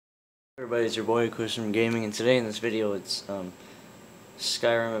Everybody, it's your boy Coziestroom Gaming, and today in this video it's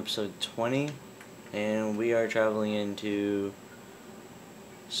Skyrim episode 20, and we are traveling into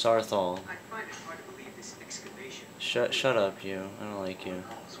Sarthal. Shut up, you. I don't like you.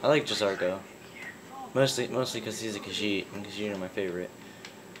 I like Jazargo. Mostly because he's a Khajiit, and Khajiit are my favorite.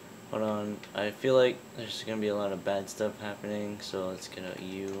 Hold on, I feel like there's gonna be a lot of bad stuff happening, so let's get out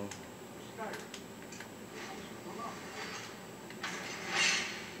you.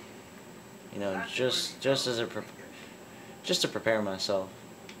 You know, just to prepare myself.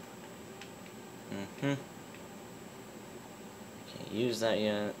 Can't use that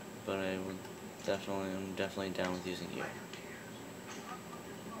yet, but I'm definitely down with using you.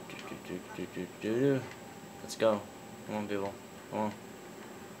 Let's go. Come on, people. Come on.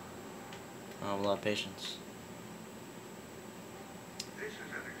 I have a lot of patience.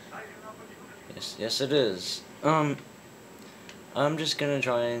 Yes, it is. I'm just gonna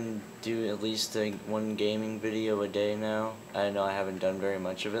try and do at least one gaming video a day now. I know I haven't done very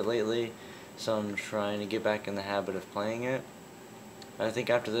much of it lately, so I'm trying to get back in the habit of playing it. I think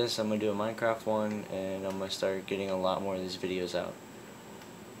after this I'm gonna do a Minecraft one, and I'm gonna start getting a lot more of these videos out.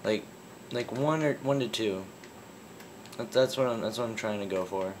 Like one to two. That's what I'm trying to go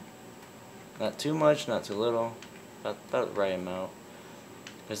for. Not too much, not too little, about the right amount.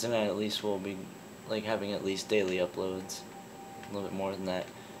 Because then I at least will be having at least daily uploads. A little bit more than that.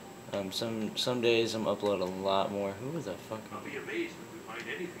 Some days I'm upload a lot more. Who the fuck? I'll be amazed if we find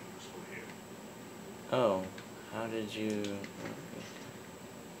anything useful here. Oh, how did you?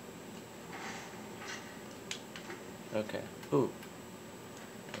 Okay. Ooh.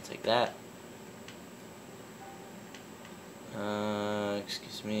 I'll take that.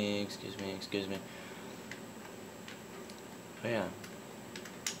 Excuse me. Oh yeah.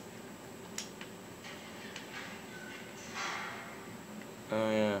 Oh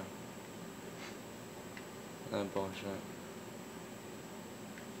yeah. That bullshit.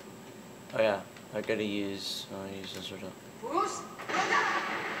 Oh yeah. I'll use this right now.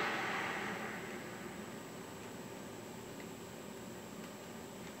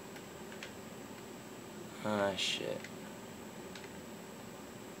 Ah shit.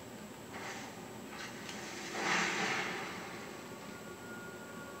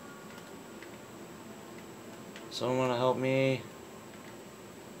 Someone wanna help me?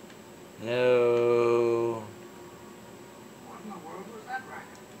 No. What in the world was that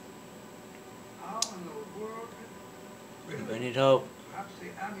racket? How in the world? I need help. Perhaps the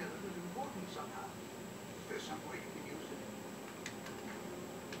amulet is important somehow. Is there some way you can use it?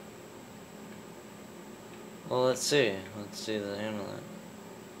 Well, let's see. Let's see the amulet.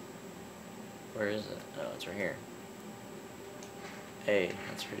 Where is it? Oh, it's right here. Hey,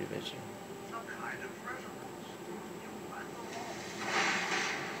 that's pretty bitchy. Some kind of resonance.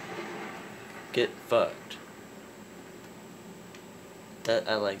 Get fucked. That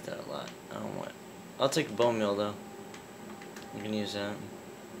I like that a lot. I don't want. I'll take a bone meal though. You can use that.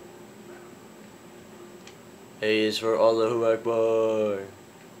 Hey, it's for Allahu Akbar.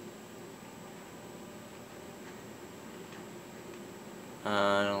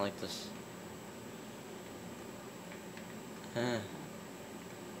 I don't like this.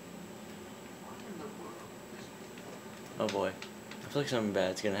 Oh boy. I feel like something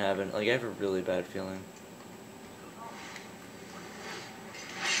bad's gonna happen. Like, I have a really bad feeling.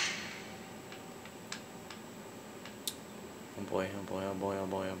 Oh boy.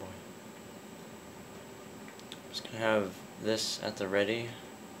 Just gonna have this at the ready.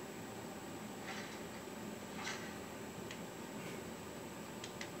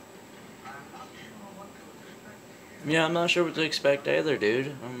 Yeah, I'm not sure what to expect either,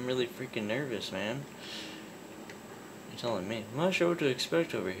 dude. I'm really freaking nervous, man. You're telling me. I'm not sure what to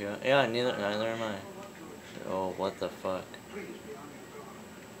expect over here. Yeah, neither am I. Oh, what the fuck?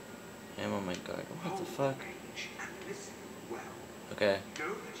 I'm on my guard. What the fuck? Okay.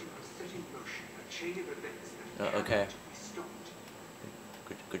 Okay.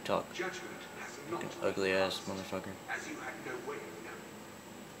 Good talk. Fucking ugly ass motherfucker.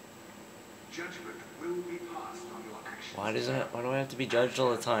 Why do I have to be judged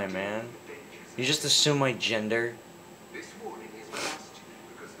all the time, man? You just assume my gender.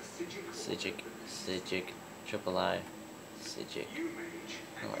 Sijic, triple I, Sijic.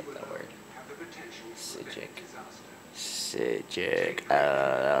 I like that word. Sijic.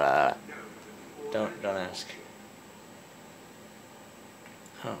 Don't ask.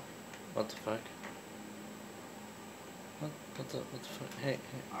 Oh, what the fuck? What the fuck? Hey.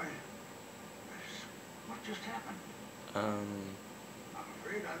 What just happened? I'm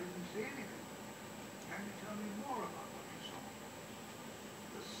afraid I didn't see anything. Can you tell me more about what you saw?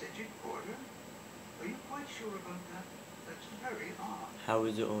 The The Sigil Order? Are you quite sure about that? That's very odd. How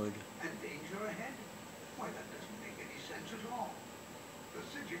is it odd? And danger ahead? Why, that doesn't make any sense at all. The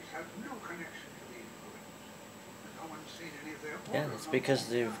Sigils have no connection to the Influence. And no one's seen any of their Yeah, order that's in a because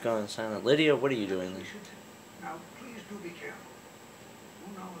long they've time. gone silent. Lydia, what are you doing We then? should... Now, please do be careful.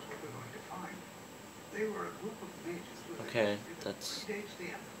 Who knows what we're going to find? They were a group of mages with a Okay, history that that's... predates the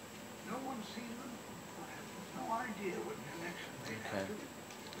end. No one's seen them. I have no idea what connection they have to it.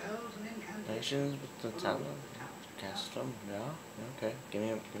 Spells and incantations. Connections with the talent? Cast them? Yeah? Okay. Give me,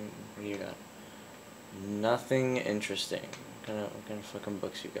 what do you got? Nothing interesting. What kind of fucking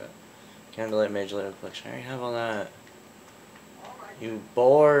books you got? Candlelight Mage Layer Collection. I already have all that. You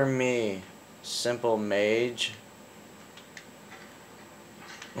bore me, simple mage.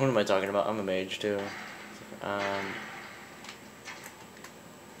 What am I talking about? I'm a mage too.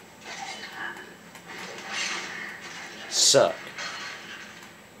 Suck.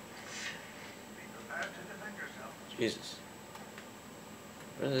 Jesus.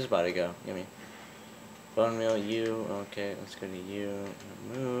 Where's this body go? Gimme. Bone meal, you. Okay, let's go to you.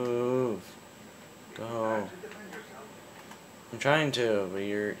 Move. Go. I'm trying to, but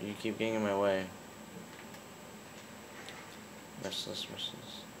you keep getting in my way. Restless.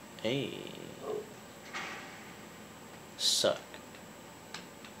 Hey. Suck.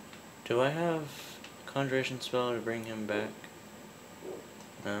 Do I have a conjuration spell to bring him back?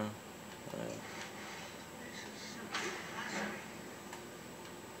 No?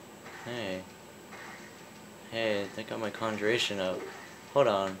 Hey. Hey, I got my conjuration up. Hold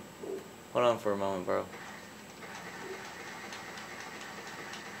on. Hold on for a moment, bro.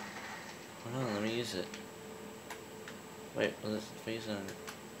 Hold on, let me use it. Wait, let's face on it.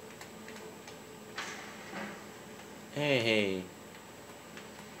 Hey.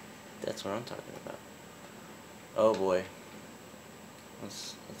 That's what I'm talking about. Oh boy.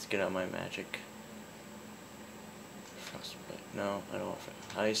 Let's get out my magic. Frostbite. No, I don't want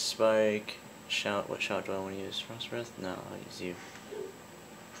Ice Spike. Shout. What shout do I want to use? Frost Breath? No, I'll use you.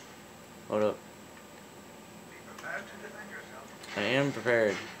 Hold up. I am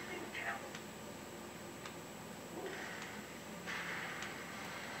prepared.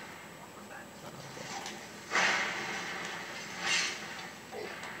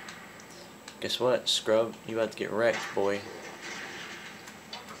 Guess what, scrub? You about to get wrecked, boy.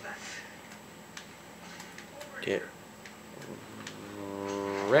 Get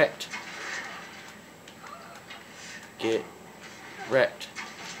wrecked. Get wrecked.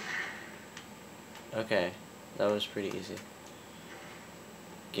 Okay, that was pretty easy.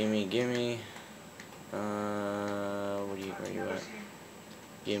 Gimme. Where you at?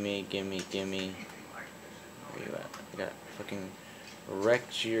 Gimme. Where you at? I got fucking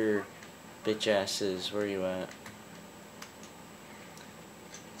wrecked your bitch asses. Where you at?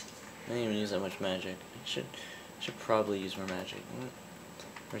 I didn't even use that much magic. I should probably use more magic.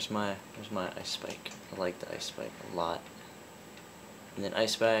 Where's my ice spike? I like the ice spike a lot. And then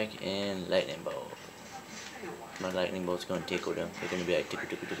ice spike and lightning bolt. My lightning bolt's gonna tickle them. They're gonna be like tickle.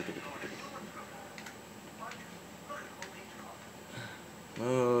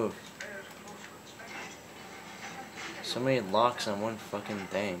 Move. So many locks on one fucking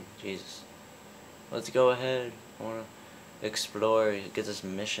thing. Jesus. Let's go ahead. I wanna explore, get this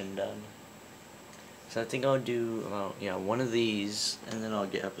mission done. So I think I'll do about, one of these, and then I'll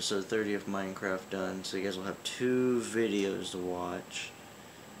get episode 30 of Minecraft done, so you guys will have 2 videos to watch.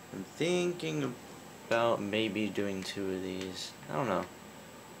 I'm thinking about maybe doing 2 of these. I don't know.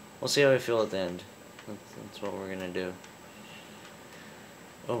 We'll see how I feel at the end. That's what we're gonna do.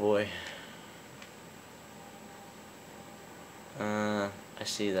 Oh boy. I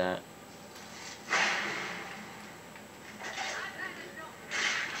see that.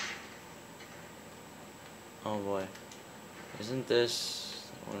 Oh boy. Isn't this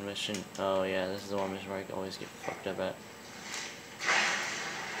one mission? Oh yeah, this is the one mission where I always get fucked up at.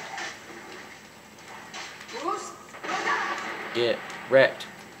 Get wrecked.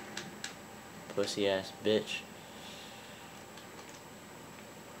 Pussy ass bitch.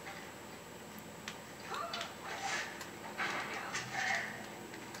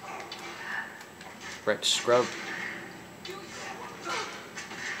 Wrecked scrub.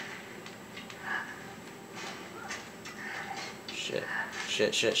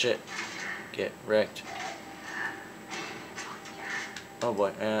 Shit. Get wrecked. Oh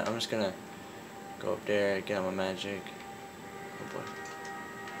boy, I'm just gonna go up there, get out my magic. Oh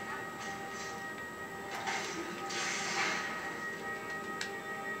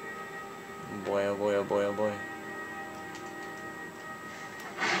boy. Oh boy.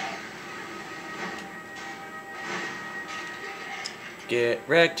 Get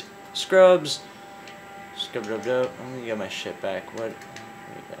wrecked. Scrubs. Scrub-dub-dub. I'm gonna get my shit back. What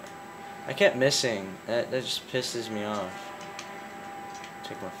we got? I kept missing. That just pisses me off.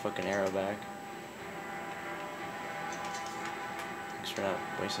 Take my fucking arrow back. Thanks for not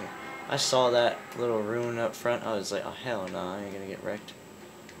wasting. I saw that little rune up front. I was like, oh hell no, I ain't gonna get wrecked.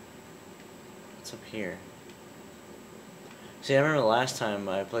 What's up here? See, I remember the last time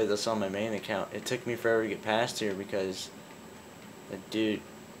I played this on my main account, it took me forever to get past here because the dude...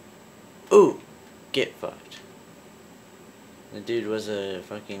 Ooh! Get fucked. The dude was a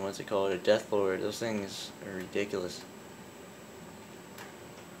fucking, what's it called, a death lord. Those things are ridiculous.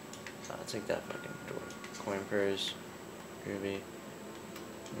 I'll take that fucking door. Coin purse. Ruby.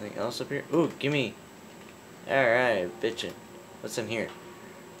 Anything else up here? Ooh, gimme! Alright, bitchin'. What's in here?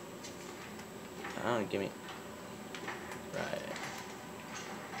 Oh, gimme. Right.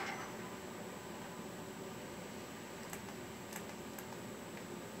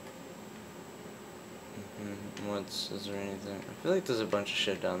 Is there anything? I feel like there's a bunch of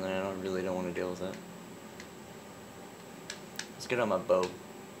shit down there. I really don't want to deal with it. Let's get on my boat.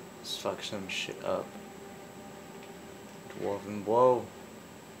 Let's fuck some shit up. Dwarven blow.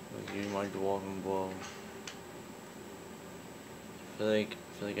 I'll give you my dwarven blow. I feel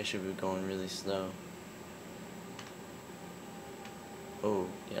like I should be going really slow. Oh,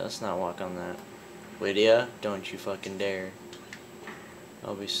 yeah, let's not walk on that. Lydia, don't you fucking dare.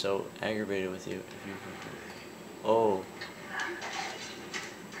 I'll be so aggravated with you if you fucking... Oh.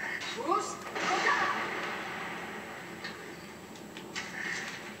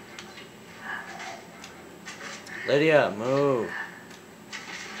 Lydia, move.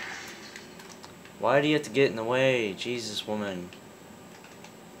 Why do you have to get in the way? Jesus, woman.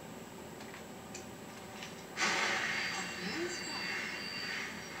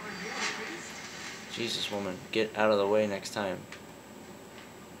 Jesus, woman. Get out of the way next time.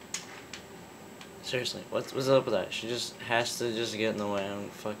 Seriously, what's up with that? She just has to just get in the way. I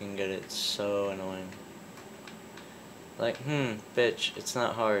don't fucking get it. It's so annoying. Like, bitch, it's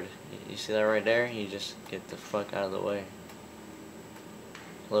not hard. You see that right there? You just get the fuck out of the way.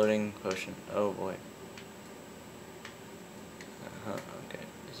 Loading potion. Oh boy. Okay.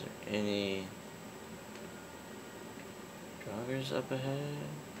 Is there any joggers up ahead?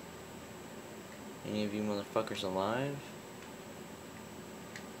 Any of you motherfuckers alive?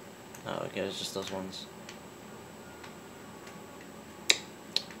 Oh, okay, it's just those ones.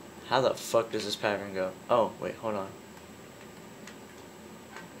 How the fuck does this pattern go? Oh, wait, hold on.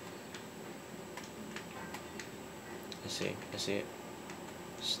 I see it.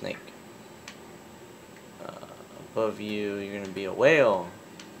 Snake. Above you, you're gonna be a whale.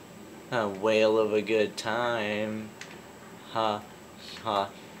 A whale of a good time. Ha, ha,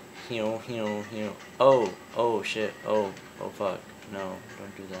 Oh shit, oh fuck. No,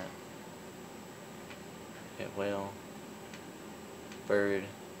 don't do that. Okay, whale. Bird.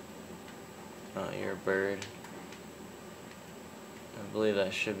 Oh, you're a bird. I believe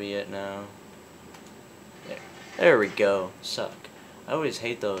that should be it now. There we go. Suck. I always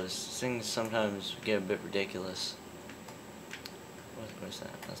hate those. Things sometimes get a bit ridiculous. What's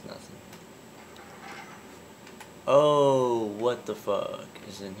that? That's nothing. Oh, what the fuck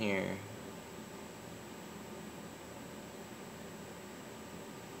is in here?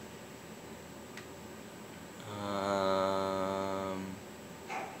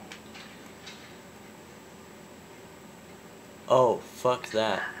 Oh, fuck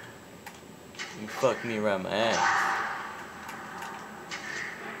that. You fucked me around my ass.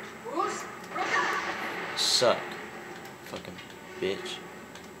 Suck. Fucking bitch.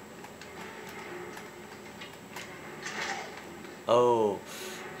 Oh,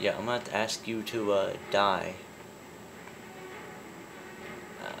 yeah, I'm gonna have to ask you to, die.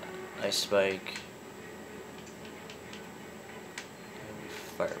 Ice spike.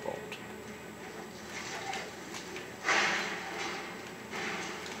 Firebolt.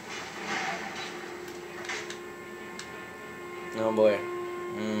 Oh boy.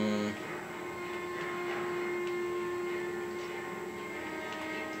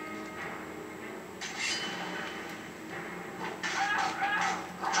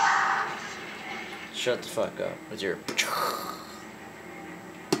 Shut the fuck up with your...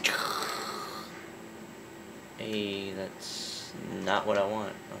 Hey, that's not what I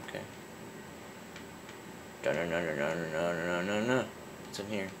want. Okay. No. What's in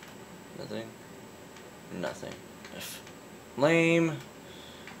here? Nothing? Nothing. Lame.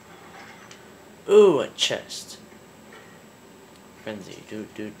 Ooh, a chest. Frenzy.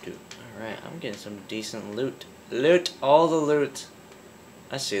 Alright, I'm getting some decent loot. Loot! All the loot!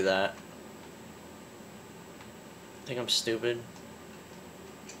 I see that. Think I'm stupid?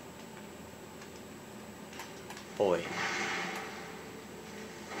 Boy.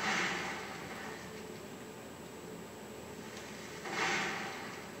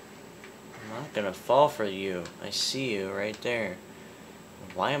 I'm not gonna fall for you. I see you right there.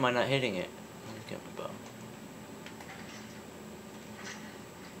 Why am I not hitting it? Let me get my bow.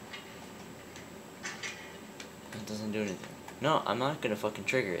 That doesn't do anything. No, I'm not gonna fucking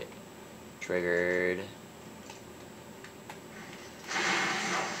trigger it. Triggered.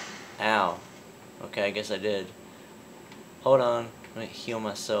 Ow. Okay, I guess I did. Hold on. I'm gonna heal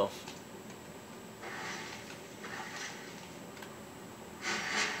myself.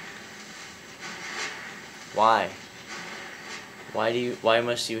 Why? Why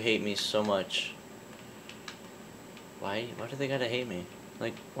must you hate me so much? Why do they gotta hate me?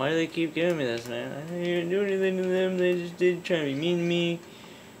 Like, why do they keep giving me this, man? I didn't do anything to them. They just did try to be mean to me.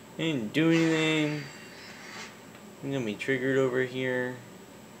 They didn't do anything. I'm gonna be triggered over here.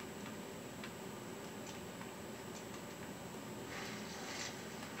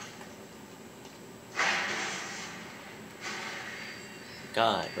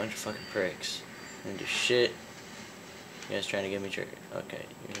 God, bunch of fucking pricks. Didn't do shit. You guys trying to get me triggered. Okay,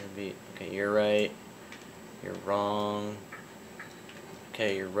 you're gonna be. Okay, you're right. You're wrong.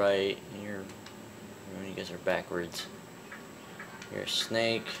 Okay, you're right. You guys are backwards. You're a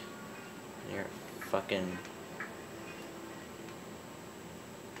snake. You're a fucking.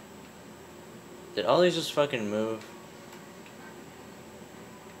 Did all these just fucking move?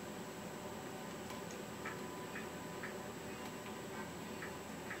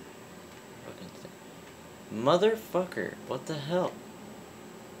 Fucking thing. Motherfucker, what the hell?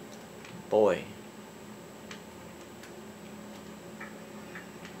 Boy.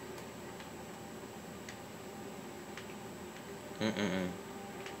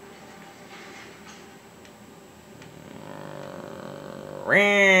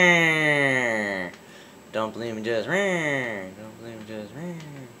 Don't believe me, just don't believe me, just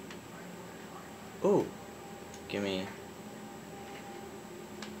ooh, give me.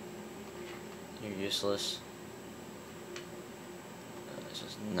 You're useless. Let's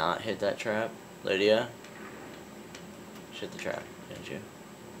just not hit that trap, Lydia. Hit the trap, didn't you?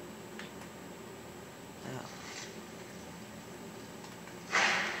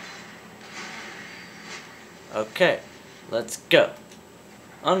 Ow. Okay, let's go.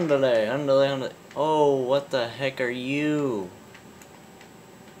 Underlay, underlay, underlay. Oh, what the heck are you?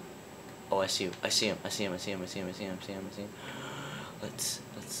 Oh, I see you. I see him. I see him. I see him. I see him. I see him. I see him. I see him. Let's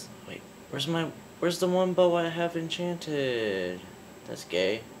wait. Where's the one bow I have enchanted? That's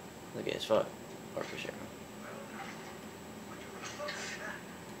gay. That's gay as fuck. Or for sure.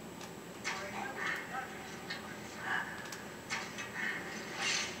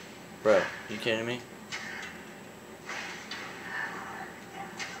 Bro, you kidding me?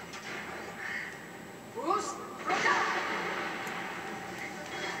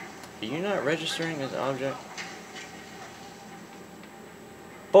 Are you not registering as object?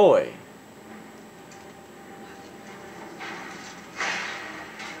 Boy!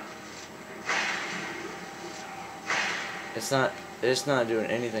 It's not doing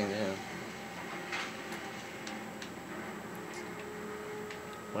anything to him.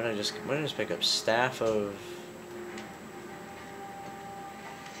 What did I just pick up? Staff of...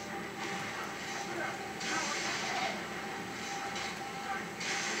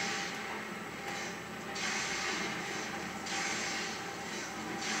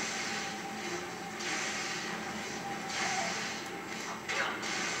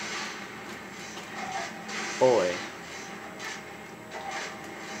 Boy.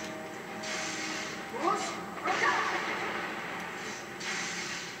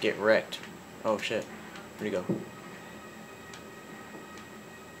 Get wrecked. Oh shit. Where'd he go?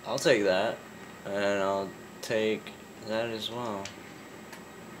 I'll take that. And I'll take that as well.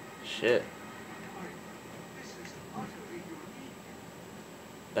 Shit.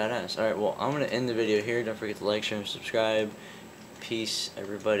 Badass. Alright, well, I'm gonna end the video here. Don't forget to like, share, and subscribe. Peace,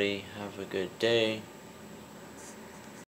 everybody. Have a good day.